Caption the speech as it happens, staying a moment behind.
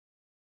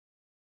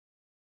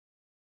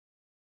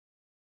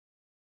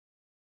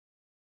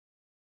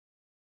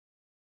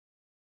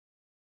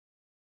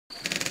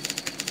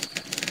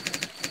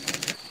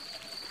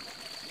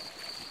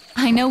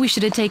I know we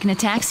should have taken a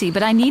taxi,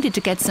 but I needed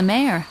to get some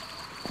air.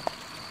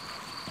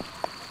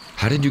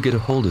 How did you get a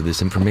hold of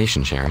this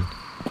information, Sharon?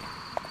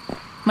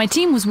 My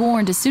team was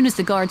warned as soon as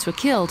the guards were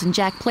killed and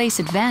Jack Place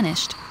had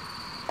vanished.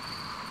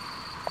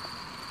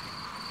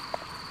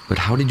 But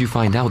how did you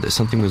find out that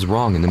something was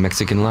wrong in the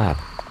Mexican lab?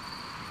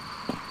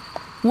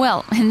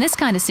 Well, in this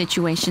kind of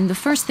situation, the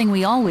first thing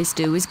we always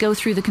do is go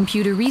through the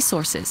computer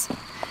resources.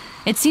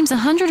 It seems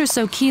 100 or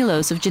so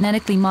kilos of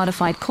genetically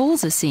modified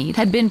colza seed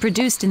had been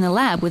produced in the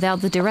lab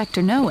without the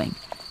director knowing.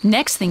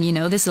 Next thing you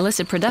know, this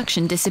illicit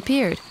production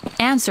disappeared,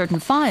 and certain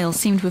files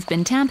seem to have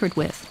been tampered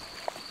with.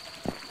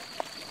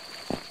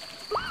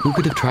 Who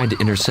could have tried to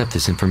intercept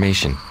this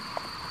information?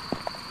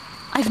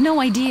 I've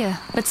no idea,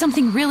 but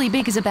something really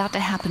big is about to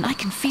happen. I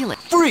can feel it.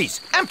 Freeze!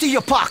 Empty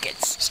your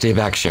pockets! Stay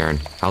back, Sharon.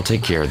 I'll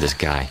take care of this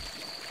guy.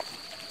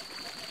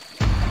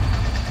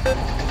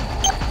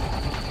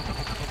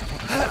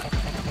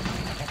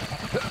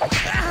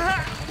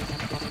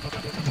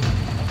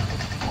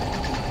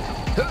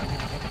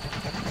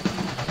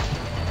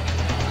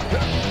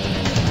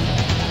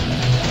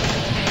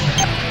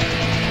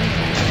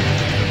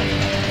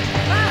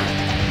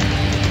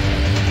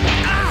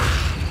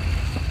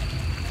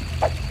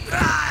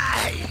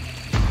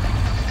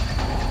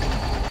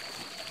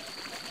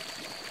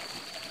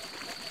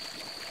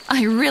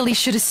 I really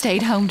should have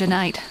stayed home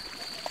tonight.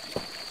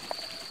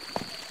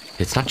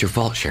 It's not your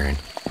fault, Sharon.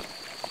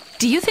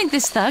 Do you think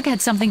this thug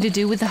had something to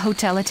do with the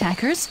hotel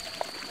attackers?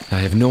 I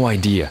have no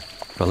idea,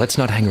 but let's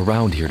not hang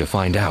around here to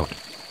find out.